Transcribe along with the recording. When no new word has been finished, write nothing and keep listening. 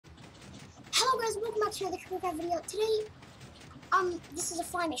Hello guys, welcome back to another Creepcraft video. Today, this is a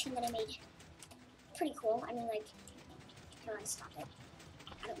fly mission that I made. Pretty cool. I mean, like, how do I stop it?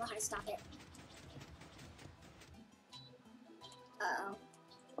 I don't know how to stop it. Uh-oh.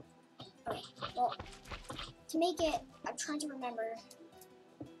 Okay, well, to make it, I'm trying to remember.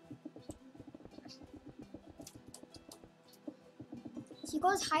 So you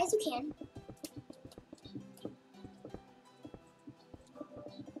go as high as you can.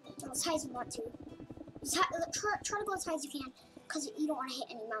 As high as you want to. Try to go as high as you can, because you don't want to hit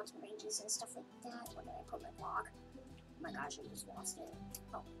any mountain ranges and stuff like that. Where did I put my block? Oh my gosh, I just lost it.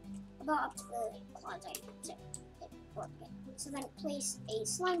 Oh, about up to the clouds. So then place a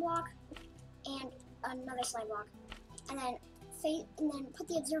slime block and another slime block, and then put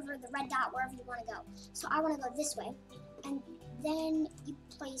the observer, the red dot, wherever you want to go. So I want to go this way, and then you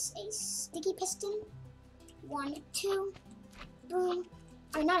place a sticky piston. 1, 2, boom.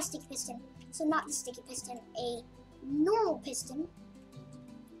 I mean, not a sticky piston, so not the sticky piston, a normal piston.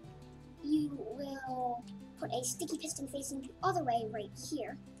 You will put a sticky piston facing the other way right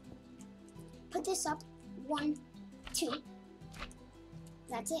here. Put this up, 1, 2.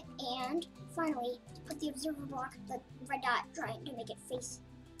 That's it, and finally, put the observer block, the red dot, trying to make it face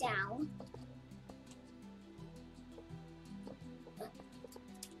down.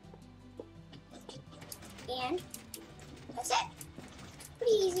 And that's it.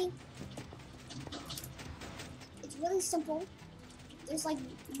 Pretty easy. It's really simple. There's like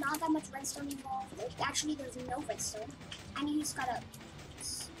not that much redstone involved. Actually, there's no redstone. And you just gotta.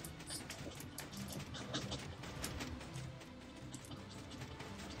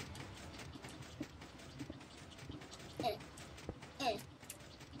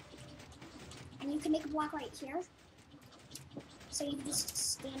 And you can make a block right here. So you can just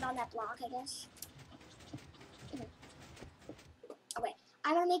stand on that block, I guess. Okay,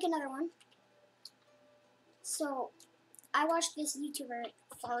 I'm gonna make another one. So, I watched this YouTuber,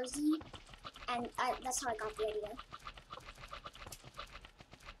 Farzi, and that's how I got the idea.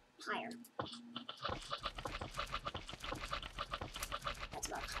 Higher. That's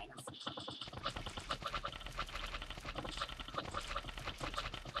about high enough.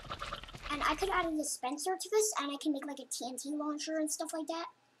 And I could add a dispenser to this, and I can make like a TNT launcher and stuff like that.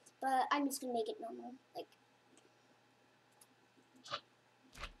 But I'm just gonna make it normal, like.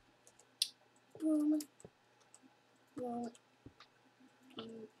 Boom. Boom.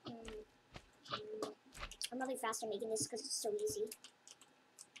 I'm really fast at making this because it's so easy.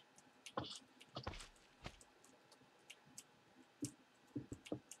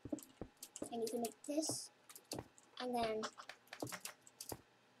 And you can make this, and then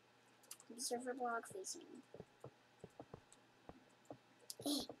observer block facing.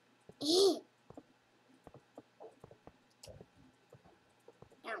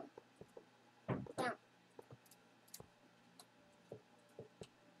 Down. Down.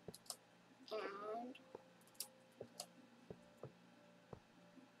 And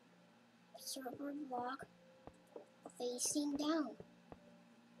observer block facing down.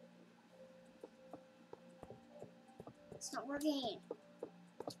 It's not working.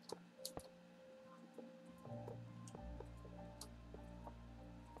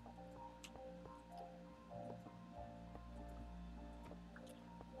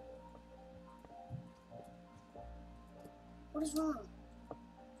 What is wrong?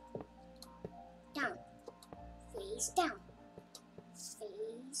 Down. Face down.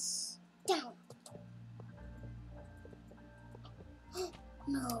 Face down.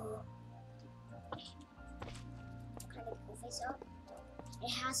 No. Can I make it go face up? It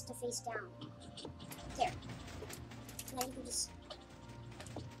has to face down. There. And then you can just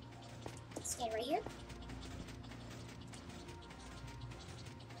stand right here.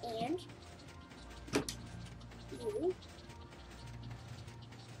 And you.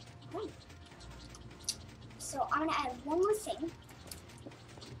 Right. So I'm gonna add one more thing.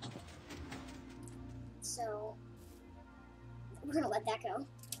 So we're gonna let that go.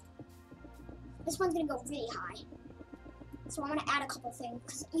 This one's gonna go really high. So I'm gonna add a couple things,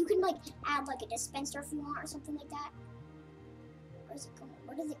 because you can like add like a dispenser if you want or something like that. Where is it going?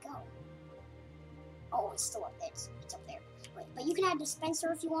 Where does it go? Oh, it's still up there. It's up there. Wait, but you can add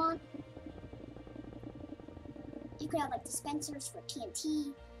dispenser if you want. You could add like dispensers for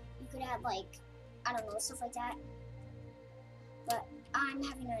TNT. You could add like, I don't know, stuff like that. But I'm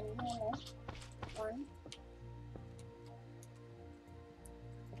having a normal one.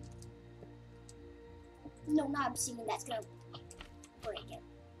 No, not obsidian, that's gonna break it.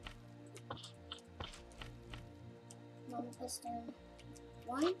 Normal piston.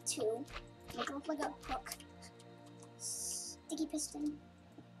 1, 2. Make it look like a hook. Sticky piston.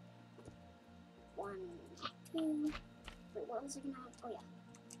 1, 2. Wait, what was I gonna have? Oh yeah.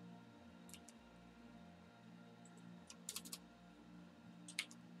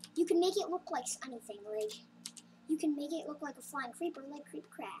 You can make it look like anything, like you can make it look like a flying creeper, like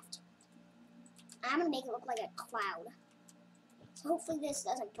Creepcraft. I'm gonna make it look like a cloud. So hopefully this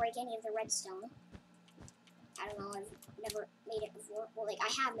doesn't break any of the redstone. I don't know, I've never made it before. Well, like, I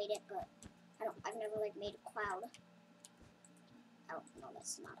have made it, but I've never, like, made a cloud. Oh, no,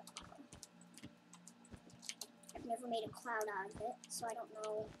 that's not a cloud. I've never made a cloud out of it, so I don't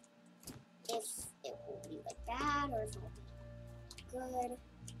know if it will be, like, bad or if it will be good.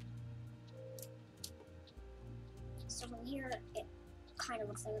 So from here, it kind of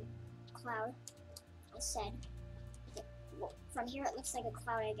looks like a cloud. I said, well, from here it looks like a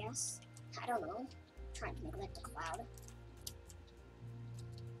cloud, I guess. I don't know. I'm trying to make it like the cloud.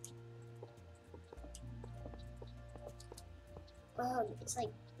 Oh, it's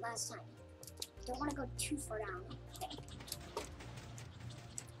like last time. Don't want to go too far down. Okay.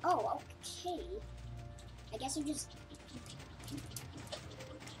 Oh, okay. I guess you just...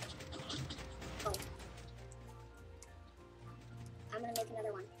 Oh. I'm gonna make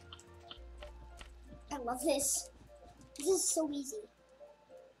another one. I love this. This is so easy.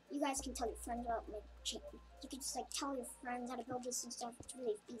 You guys can tell your friends about my channel. You can just like tell your friends how to build this and stuff. It's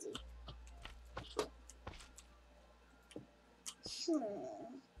really easy.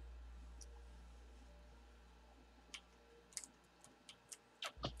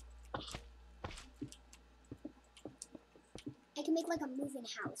 I can make like a moving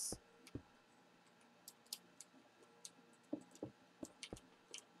house.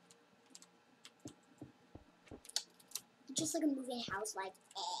 Just like a moving house, like.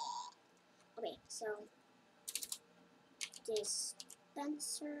 Okay, so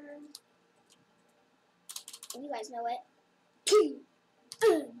dispenser. And you guys know it.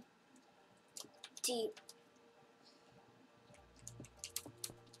 Deep.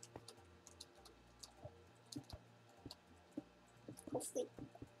 Hopefully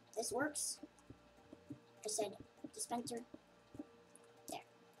this works. I said dispenser. There.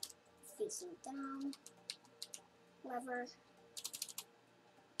 Facing down. Lever.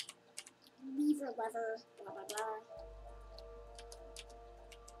 Lever, lever, blah blah blah.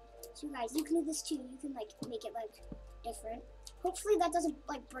 So you guys, you can do this too. You can like make it like different. Hopefully that doesn't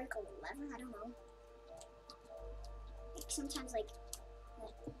like break a lever. I don't know. Like sometimes like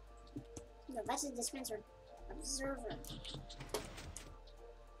no, that's a dispenser. Observer.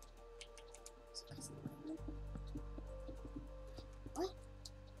 What?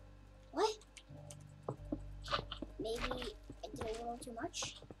 What? Maybe I did a little too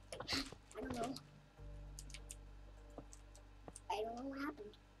much. I don't know. I don't know what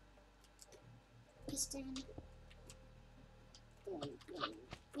happened. Piston. Boom, boom,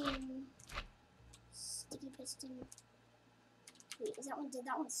 boom. Sticky piston. Wait, is that one? Did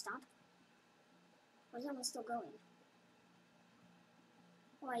that one stop? Or is that one still going?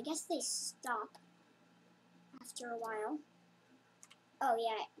 Well, I guess they stop after a while. Oh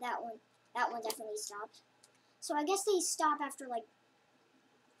yeah, that one definitely stopped. So I guess they stop after like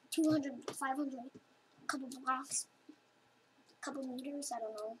 200, 500, couple blocks, couple meters, I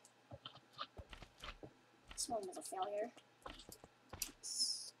don't know. This one was a failure.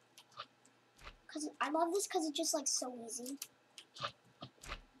 Cause I love this because it's just like so easy.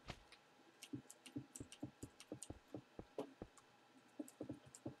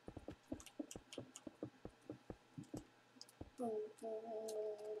 Boom, boom,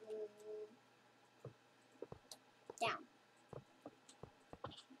 boom. Down.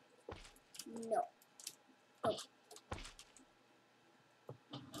 No. Oh.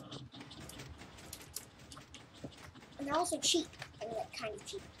 And they're also cheap. I mean, like, kind of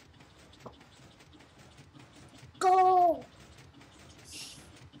cheap. Go!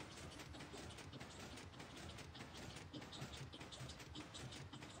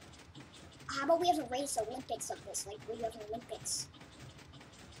 How about we have a race Olympics of this? Like, we have an Olympics.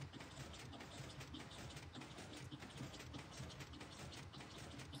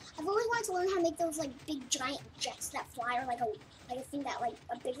 I've always wanted to learn how to make those like big giant jets that fly, or like a thing that like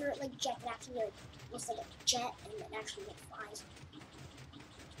a bigger like jet that actually like looks like a jet and it actually like flies.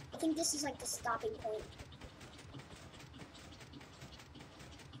 I think this is like the stopping point.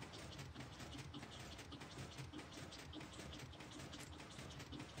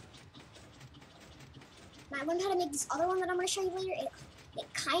 Now I learned how to make this other one that I'm gonna show you later.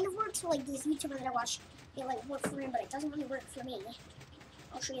 It kind of works for like this YouTuber that I watch. It like worked for him, but it doesn't really work for me.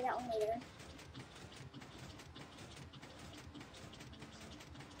 I'll show you that one later.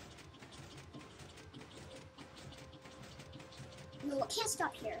 No, it can't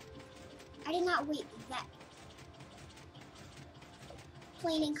stop here. I did not wait that.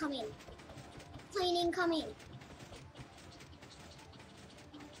 Plane incoming. Plane incoming.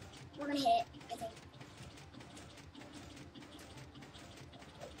 We're gonna hit it, I think.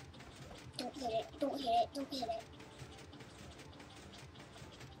 Don't hit it, don't hit it, don't hit it.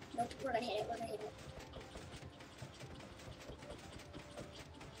 Nope, we're gonna hit it, we're gonna hit it.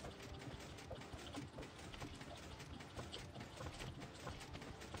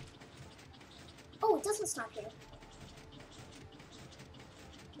 Oh, it doesn't stop here.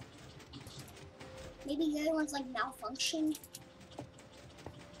 Maybe the other one's like malfunction.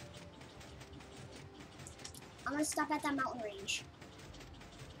 I'm gonna stop at that mountain range.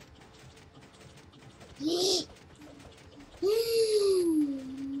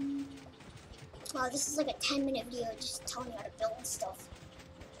 Wow, this is like a 10-minute video just telling you how to build stuff.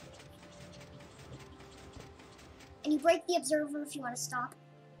 And you break the observer if you want to stop.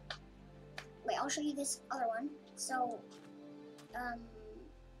 Wait, I'll show you this other one. So,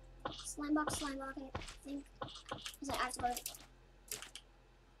 slime block, I think. I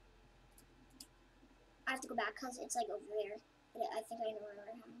have to go back because it's like over there. But I think I know where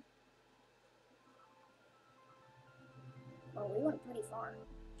I am. Oh, we went pretty far.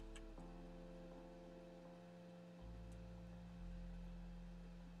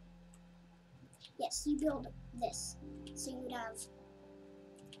 Yes, you build this. So you would have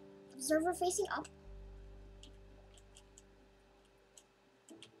observer facing up,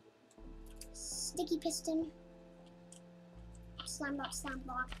 sticky piston, slime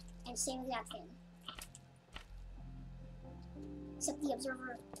block, and same exact thing. Except the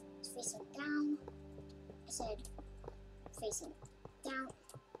observer is facing down. I said facing down.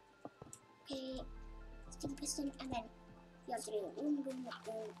 Okay, sticky piston, and then you have to do boom, boom,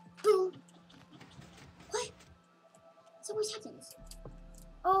 boom, boom. What? This always happens.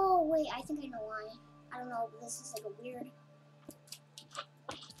 Oh, wait, I think I know why. I don't know, but this is like a weird...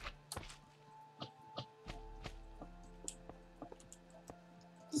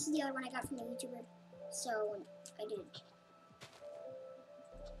 This is the other one I got from a YouTuber, so I did.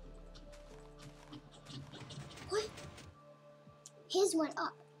 What? His went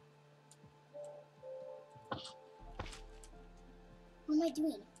up. What am I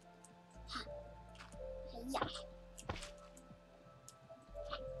doing? Huh. Yeah.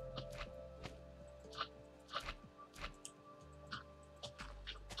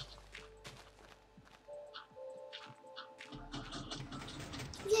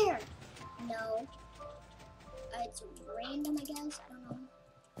 There! No. It's random, I guess. I don't know.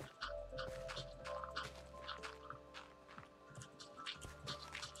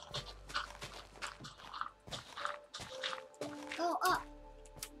 Go up!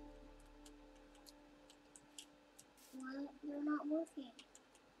 What? They're not working.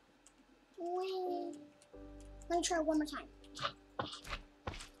 Wait. Let me try one more time.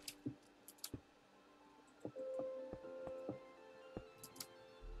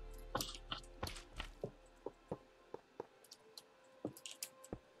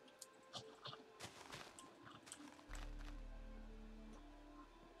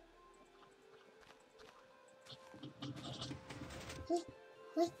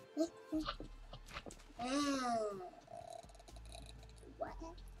 What?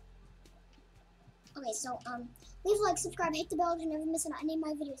 Okay, so leave a like, subscribe, hit the bell to never miss any of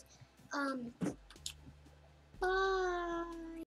my videos. Bye.